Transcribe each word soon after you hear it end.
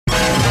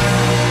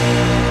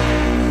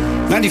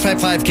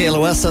95.5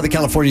 KLOS, Southern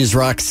California's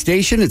rock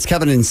station. It's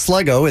Kevin and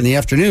Sluggo in the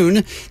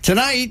afternoon.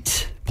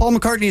 Tonight, Paul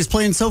McCartney is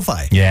playing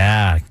SoFi.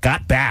 Yeah,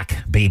 got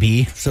back,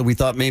 baby. So we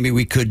thought maybe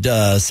we could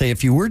say a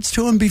few words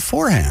to him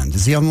beforehand.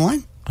 Is he on the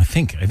line? I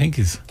think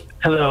he's...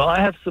 Hello, I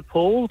have the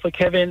Paul for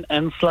Kevin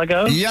and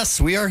Sluggo. Yes,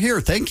 we are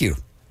here. Thank you.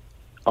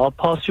 I'll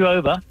pass you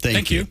over.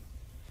 Thank you.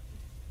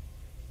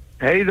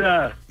 Hey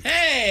there.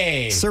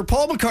 Hey! Sir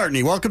Paul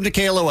McCartney, welcome to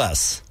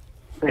KLOS.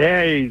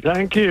 Hey,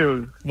 thank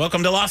you.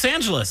 Welcome to Los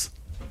Angeles.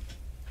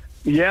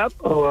 Yep.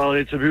 Oh, well,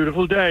 it's a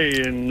beautiful day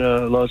in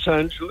Los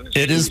Angeles.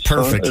 It is The sun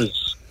perfect.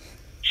 is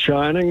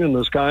shining and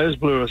the sky is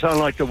blue. I sound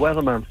like the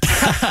weatherman.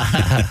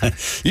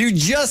 You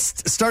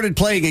just started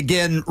playing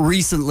again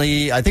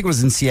recently. I think it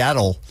was in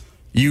Seattle.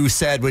 You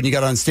said when you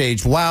got on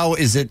stage, wow,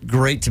 is it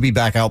great to be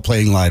back out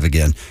playing live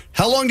again.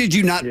 How long did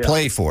you not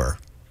play for?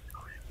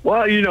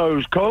 Well, it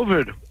was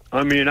COVID.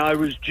 I mean, I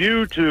was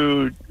due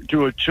to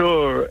do a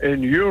tour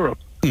in Europe,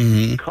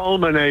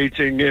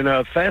 culminating in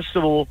a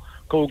festival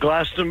called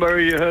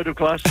Glastonbury. You heard of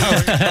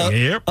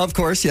Glastonbury? Yep. Of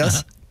course,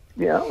 yes.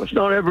 Yeah, which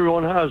not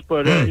everyone has,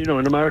 but, in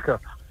America.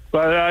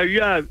 But,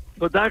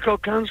 but that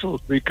got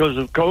cancelled because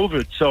of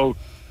COVID. So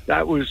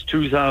that was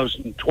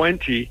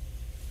 2020.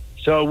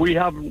 So we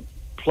haven't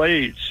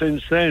played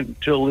since then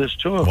till this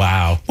tour.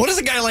 Wow. What does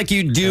a guy like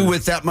you do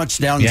with that much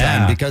downtime?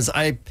 Yeah. Because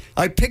I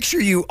picture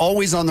you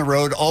always on the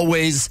road,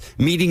 always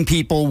meeting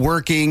people,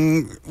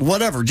 working,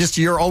 whatever. Just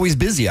you're always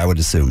busy, I would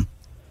assume.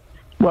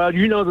 Well,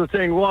 the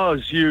thing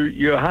was,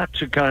 you had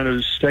to kind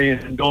of stay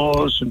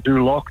indoors and do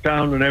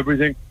lockdown and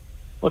everything.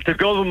 But the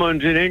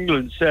government in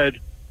England said,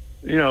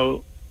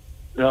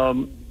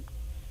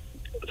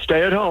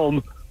 stay at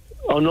home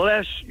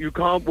unless you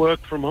can't work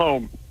from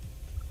home.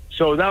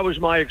 So that was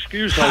my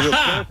excuse. I was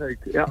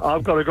perfect. Yeah,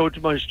 I've got to go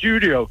to my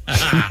studio.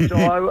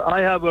 So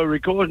I have a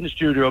recording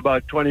studio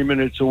about 20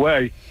 minutes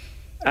away.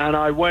 And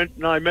I went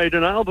and I made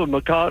an album,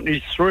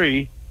 McCartney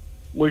 3,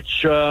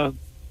 which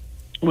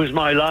was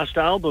my last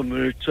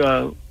album.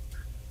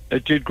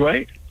 It did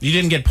great. You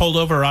didn't get pulled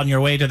over on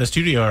your way to the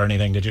studio or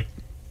anything, did you?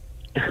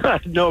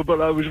 No,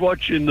 but I was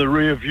watching the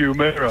rear view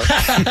mirror.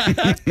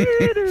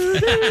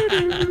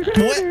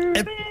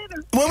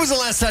 When was the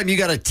last time you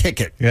got a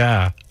ticket?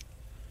 Yeah.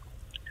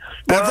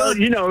 Well,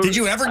 Did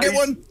you ever get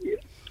one?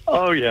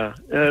 Oh, yeah.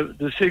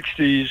 The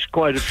 60s,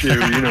 quite a few,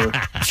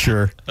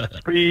 Sure.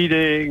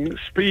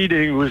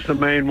 Speeding was the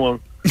main one.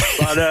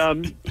 But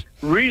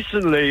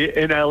recently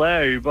in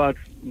L.A., about a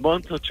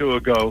month or two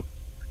ago,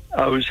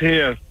 I was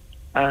here,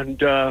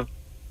 and I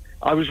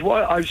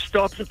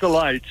stopped at the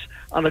lights,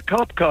 and a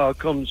cop car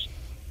comes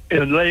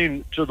in a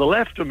lane to the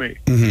left of me.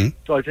 Mm-hmm.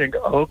 So I think,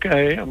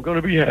 okay, I'm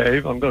going to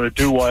behave. I'm going to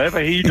do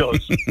whatever he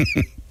does.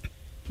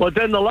 But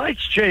then the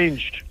lights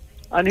changed,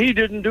 and he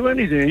didn't do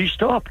anything. He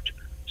stopped.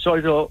 So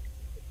I thought,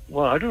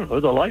 well, I don't know.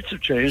 The lights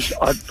have changed.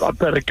 I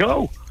better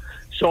go.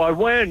 So I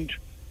went,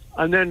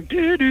 and then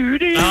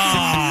and he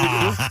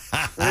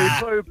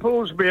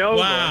pulls me over.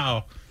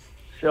 Wow.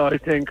 So I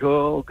think,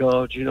 oh,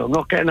 God, I'm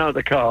not getting out of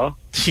the car.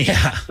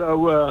 Yeah.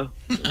 So,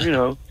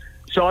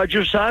 so I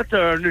just sat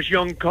there, and this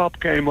young cop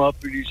came up,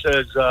 and he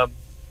says, can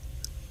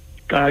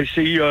I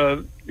see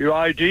your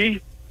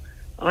ID?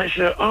 And I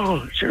said,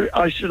 oh, sure.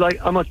 I said,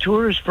 I'm a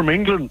tourist from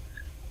England.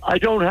 I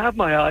don't have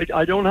my ID.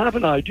 I don't have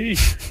an ID.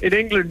 In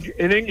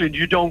England,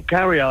 you don't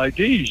carry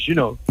IDs,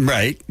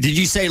 Right. Did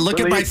you say, look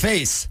at my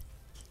face?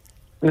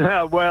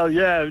 Yeah, well,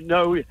 yeah,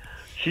 no.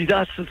 See,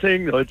 that's the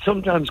thing, though. It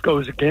sometimes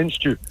goes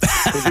against you.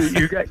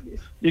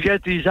 You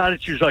get these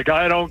attitudes like,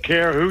 I don't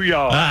care who you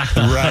are.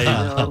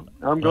 Right.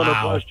 I'm going to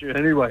bust you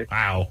anyway.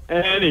 Wow.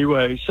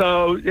 Anyway,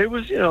 so it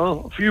was,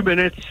 a few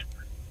minutes.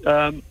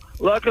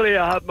 Luckily,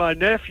 I had my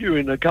nephew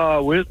in the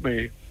car with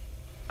me.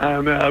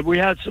 We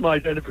had some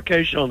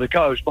identification on the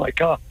car. It was my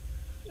car.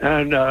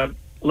 And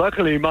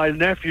luckily, my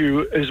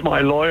nephew is my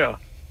lawyer.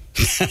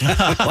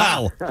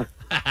 Wow.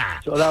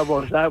 So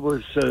that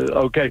was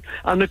okay.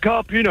 And the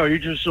cop, he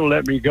just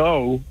let me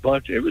go,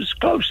 but it was a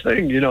close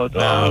thing, Wow.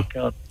 Oh,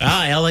 God.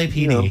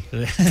 LAPD.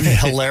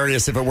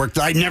 Hilarious if it worked.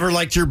 I never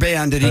liked your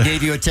band and he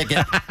gave you a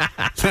ticket.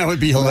 That would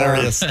be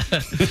hilarious.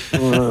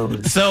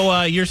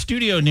 So your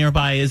studio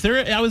nearby,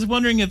 I was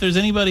wondering if there's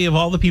anybody of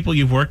all the people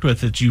you've worked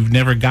with that you've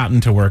never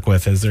gotten to work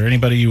with. Is there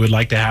anybody you would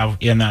like to have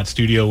in that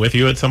studio with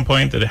you at some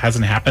point that it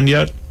hasn't happened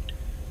yet?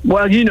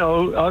 Well,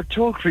 I've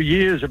talked for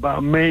years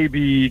about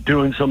maybe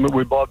doing something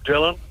with Bob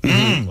Dylan.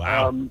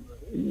 Wow.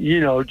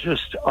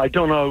 Just, I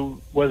don't know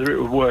whether it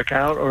would work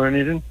out or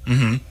anything,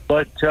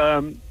 but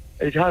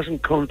it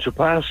hasn't come to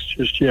pass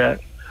just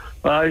yet.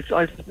 I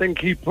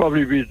think he'd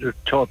probably be the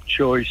top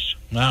choice.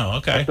 Oh,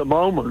 okay. At the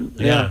moment,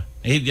 Yeah.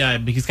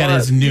 He's got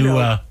his new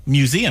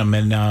museum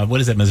in, what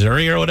is it,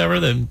 Missouri or whatever?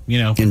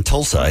 In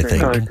Tulsa, I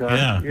think. Like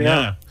that.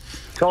 Yeah.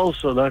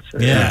 Tulsa, that's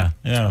it.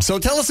 Yeah. So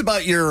tell us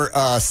about your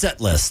set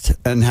list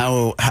and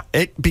how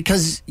it,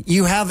 because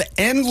you have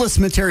endless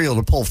material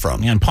to pull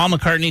from. And Paul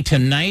McCartney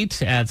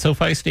tonight at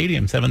SoFi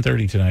Stadium,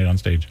 7:30 tonight on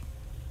stage.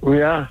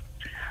 Yeah.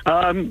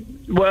 Well,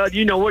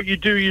 what you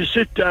do, you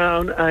sit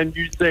down and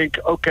you think,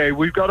 okay,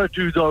 we've got to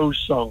do those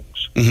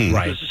songs.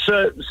 Right. There's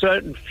a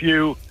certain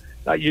few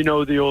that you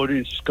know the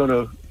audience is going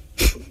to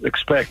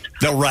expect.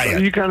 No, right. So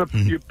you kind of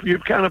you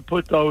kind of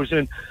put those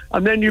in,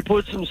 and then you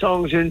put some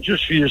songs in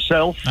just for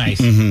yourself. Nice.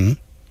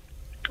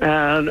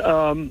 And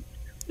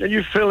then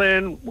you fill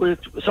in with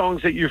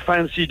songs that you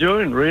fancy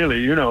doing,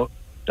 really,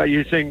 that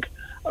you think,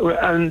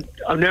 and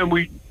then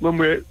when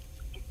we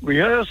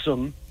rehearse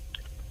them,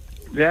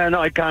 then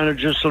I kind of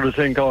just sort of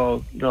think,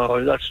 oh,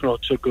 no, that's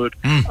not so good.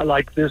 I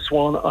like this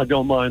one. I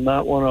don't mind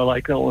that one. I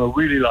like that one. I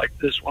really like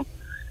this one.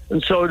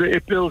 And so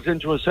it builds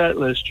into a set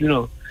list,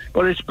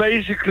 But it's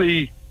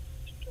basically,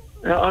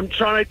 I'm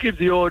trying to give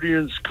the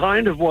audience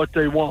kind of what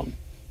they want.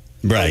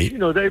 Right.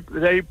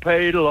 They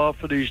paid a lot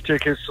for these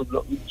tickets.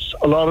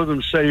 A lot of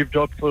them saved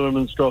up for them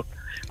and stuff.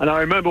 And I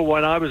remember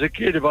when I was a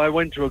kid, if I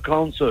went to a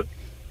concert,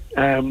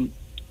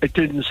 it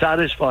didn't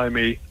satisfy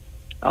me.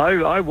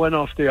 I went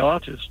off the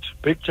artist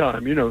big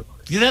time, Yeah,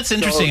 that's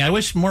interesting. I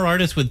wish more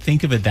artists would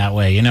think of it that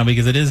way,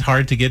 because it is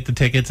hard to get the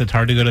tickets. It's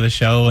hard to go to the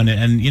show.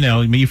 And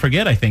you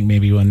forget, I think,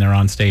 maybe when they're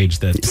on stage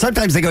that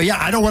sometimes they go,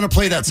 I don't want to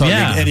play that song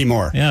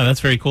anymore. Yeah, that's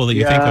very cool that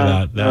you think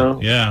of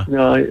that.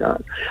 No,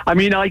 I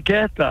mean, I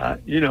get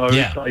that,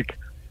 it's like,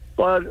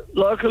 but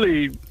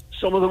luckily,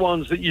 some of the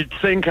ones that you'd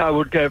think I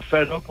would get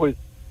fed up with,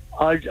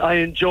 I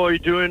enjoy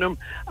doing them.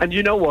 And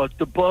you know what?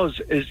 The buzz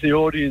is the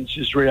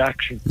audience's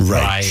reaction.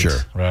 Right, sure.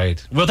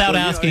 Right. Without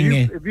asking...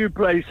 if you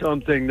play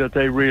something that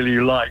they really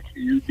like,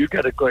 you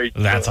get a great...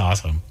 That's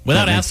awesome.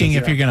 Without asking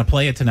if you're going to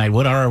play it tonight,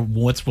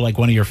 what's like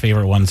one of your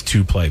favorite ones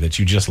to play that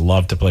you just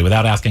love to play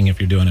without asking if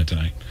you're doing it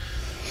tonight?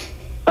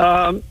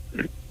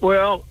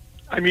 Well,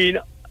 I mean,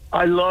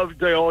 I love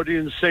the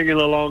audience singing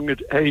along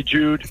at Hey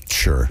Jude.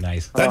 Sure.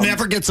 Nice. That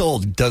never gets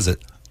old, does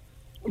it?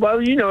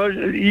 Well,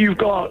 you've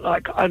got,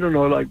 like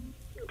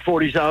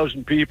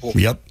 40,000 people.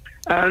 Yep.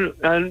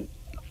 And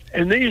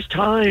in these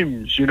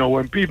times,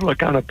 when people are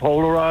kind of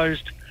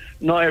polarized,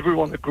 not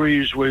everyone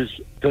agrees with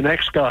the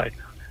next guy.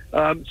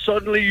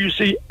 Suddenly you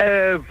see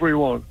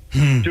everyone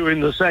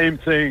doing the same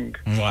thing.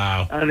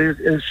 Wow. And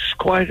it's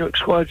quite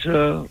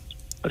a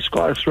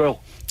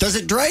thrill. Does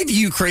it drive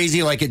you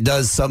crazy like it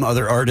does some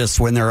other artists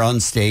when they're on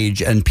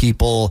stage and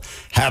people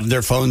have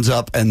their phones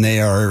up and they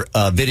are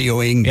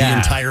videoing the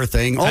entire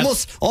thing?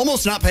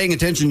 Almost not paying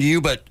attention to you,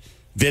 but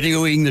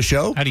videoing the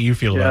show? How do you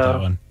feel about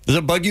that one? Does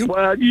it bug you?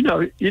 Well,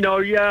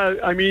 yeah.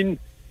 I mean,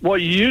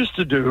 what you used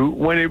to do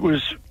when it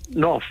was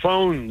not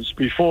phones,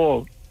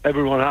 before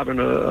everyone having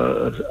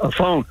a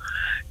phone,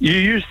 you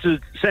used to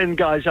send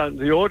guys out in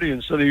the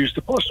audience and they used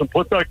to bust them,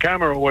 put that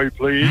camera away,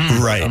 please.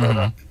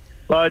 Right.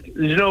 But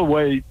there's no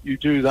way you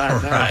do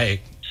that now.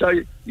 Right.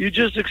 So you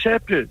just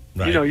accept it.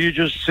 Right. You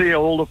just see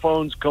all the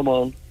phones come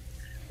on.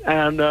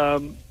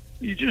 And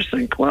you just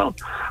think, well,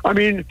 I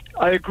mean,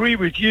 I agree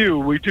with you.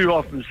 We do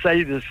often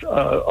say this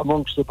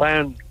amongst the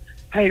band.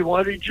 Hey,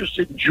 why don't you just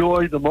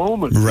enjoy the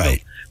moment?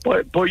 Right.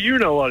 But you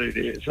know what it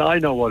is. I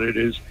know what it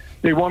is.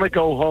 They want to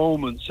go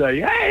home and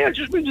say, hey, I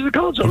just been to the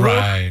concert.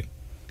 Right.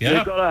 Yeah.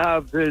 They've got to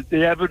have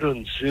the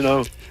evidence,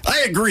 I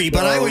agree,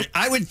 but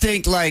I would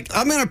think, like,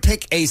 I'm going to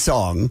pick a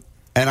song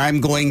and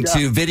I'm going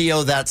to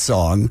video that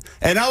song,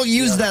 and I'll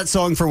use that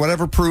song for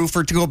whatever proof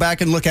or to go back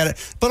and look at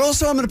it. But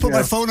also I'm going to put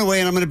my phone away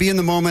and I'm going to be in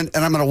the moment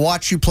and I'm going to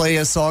watch you play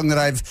a song that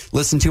I've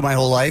listened to my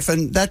whole life,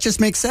 and that just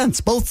makes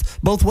sense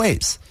both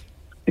ways.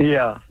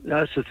 Yeah,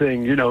 that's the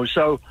thing,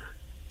 So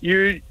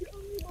you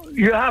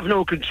have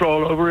no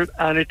control over it,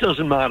 and it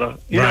doesn't matter.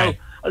 You know,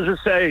 as I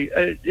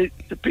say,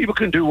 people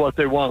can do what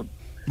they want.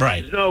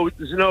 Right.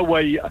 There's no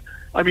way.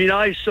 I mean,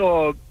 I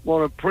saw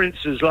one of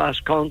Prince's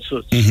last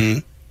concerts.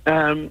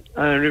 And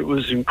it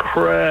was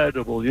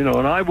incredible,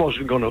 and I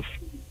wasn't going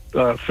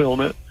to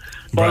film it,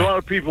 but a lot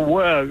of people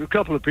were. A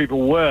couple of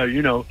people were,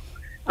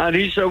 and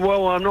he said,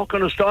 well, I'm not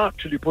going to start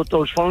till you put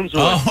those phones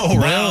away. Oh,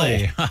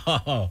 really?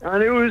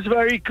 And it was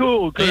very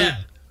cool because,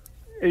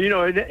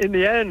 in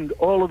the end,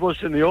 all of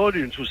us in the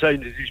audience were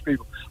saying to these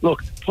people,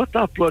 look, put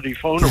that bloody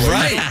phone away.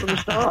 Right. I'm not going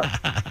to start.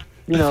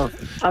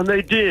 And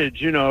they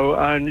did,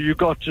 and you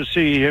got to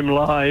see him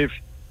live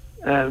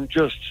and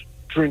just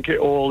drink it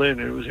all in.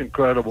 It was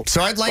incredible.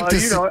 So I'd like to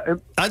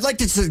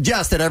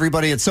suggest that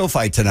everybody at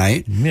SoFi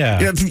tonight,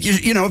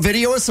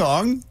 video a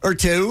song or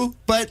two,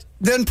 but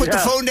then put the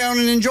phone down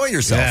and enjoy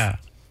yourself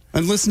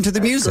and listen to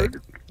the music.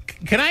 Good.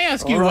 Can I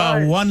ask you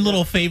one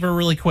little favor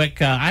really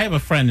quick? I have a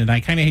friend, and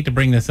I kind of hate to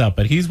bring this up,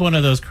 but he's one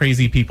of those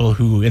crazy people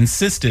who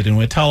insisted and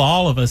would tell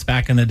all of us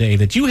back in the day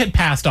that you had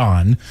passed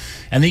on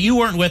and that you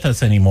weren't with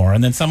us anymore,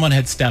 and then someone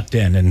had stepped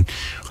in. And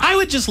I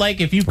would just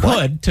like, if you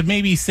could, to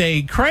maybe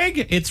say,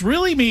 Craig, it's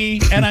really me,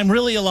 and I'm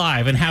really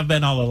alive and have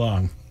been all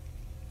along.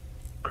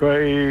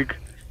 Craig,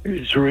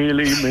 it's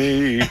really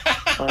me.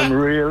 I'm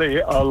really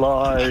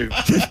alive.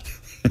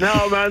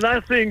 No, man,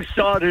 that thing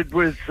started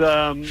with,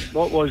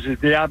 what was it,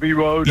 the Abbey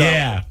Road?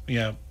 Yeah.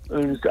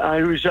 And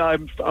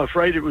I'm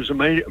afraid it was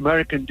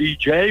American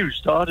DJ who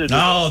started it.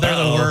 Oh, they're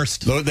the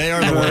worst. They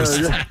are the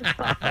worst.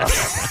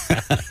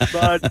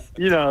 But,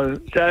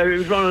 so it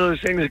was one of those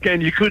things,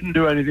 again, you couldn't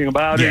do anything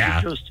about it.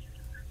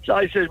 So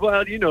I said,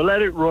 well,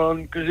 let it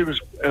run, because it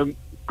was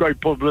great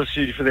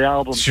publicity for the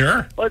album.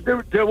 Sure. But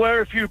there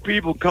were a few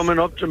people coming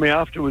up to me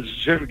afterwards,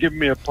 sort of giving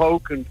me a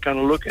poke and kind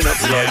of looking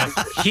at me.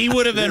 Yeah. He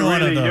would have been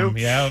one of Really them.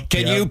 you? Yeah.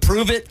 Can you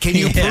prove it? Can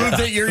you prove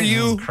that you're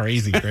you?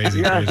 Crazy.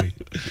 Yeah.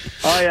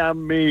 I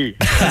am me.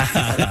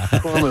 I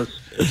promise.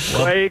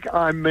 Craig,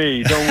 I'm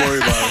me. Don't worry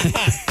about it.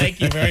 Thank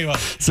you very much.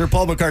 Sir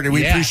Paul McCartney,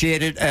 we Yeah.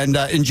 appreciate it, and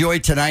enjoy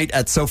tonight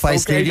at SoFi Okay,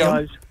 Stadium.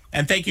 guys.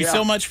 And thank you Yeah.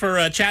 so much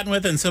for chatting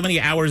with and so many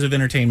hours of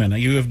entertainment.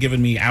 You have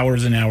given me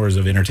hours and hours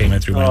of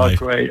entertainment through my Oh, life.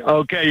 great.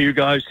 Okay, you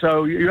guys.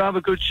 So you have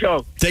a good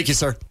show. Thank you,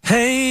 sir.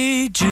 Hey,